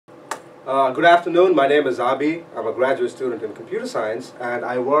Good afternoon, my name is Abhi. I'm a graduate student in computer science and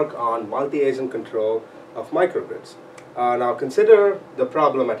I work on multi-agent control of microgrids. Now consider the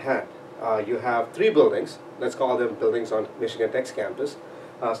problem at hand. You have three buildings, let's call them buildings on Michigan Tech's campus.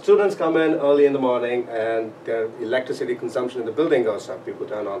 Students come in early in the morning and their electricity consumption in the building goes up. People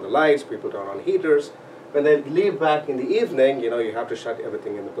turn on the lights, people turn on heaters. When they leave back in the evening, you have to shut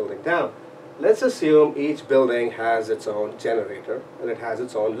everything in the building down. Let's assume each building has its own generator and it has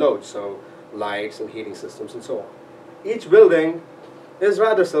its own load, so lights and heating systems and so on. Each building is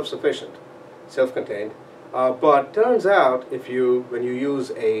rather self-sufficient, self-contained, but turns out when you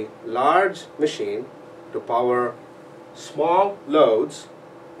use a large machine to power small loads,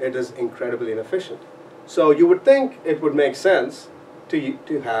 it is incredibly inefficient. So you would think it would make sense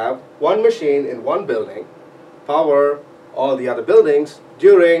to have one machine in one building power all the other buildings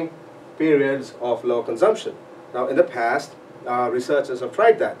during periods of low consumption. Now in the past, researchers have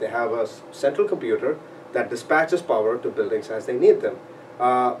tried that. They have a central computer that dispatches power to buildings as they need them.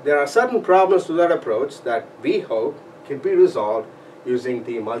 There are certain problems to that approach that we hope can be resolved using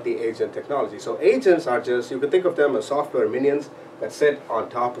the multi-agent technology. So agents are just, you can think of them as software minions that sit on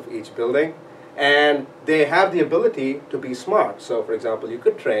top of each building, and they have the ability to be smart. So for example, you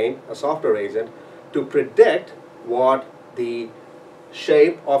could train a software agent to predict what the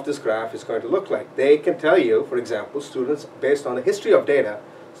shape of this graph is going to look like. They can tell you, for example, students, based on the history of data,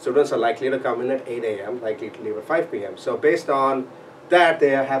 students are likely to come in at 8 a.m., likely to leave at 5 p.m. So based on that, they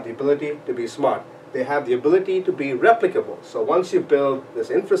have the ability to be smart. They have the ability to be replicable. So once you build this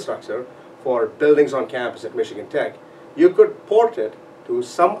infrastructure for buildings on campus at Michigan Tech, you could port it to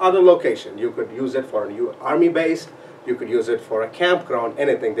some other location. You could use it for a new army base, you could use it for a campground,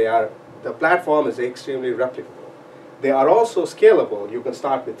 anything. The platform is extremely replicable. They are also scalable. You can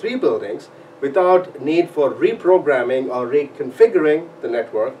start with 3 buildings without need for reprogramming or reconfiguring the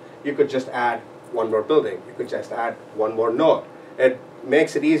network. You could just add one more building. You could just add one more node. It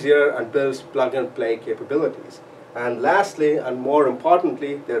makes it easier and builds plug-and-play capabilities. And lastly, and more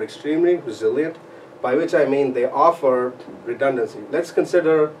importantly, they're extremely resilient, by which I mean they offer redundancy. Let's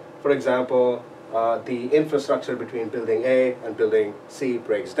consider, for example, the infrastructure between building A and building C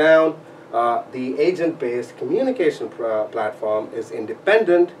breaks down. The agent-based communication platform is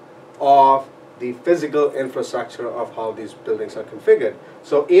independent of the physical infrastructure of how these buildings are configured.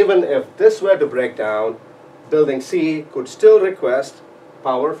 So even if this were to break down, building C could still request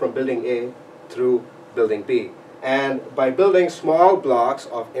power from building A through building B. And by building small blocks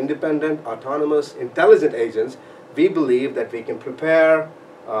of independent, autonomous, intelligent agents, we believe that we can prepare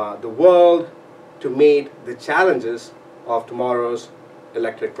the world to meet the challenges of tomorrow's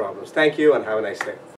electric problems. Thank you and have a nice day.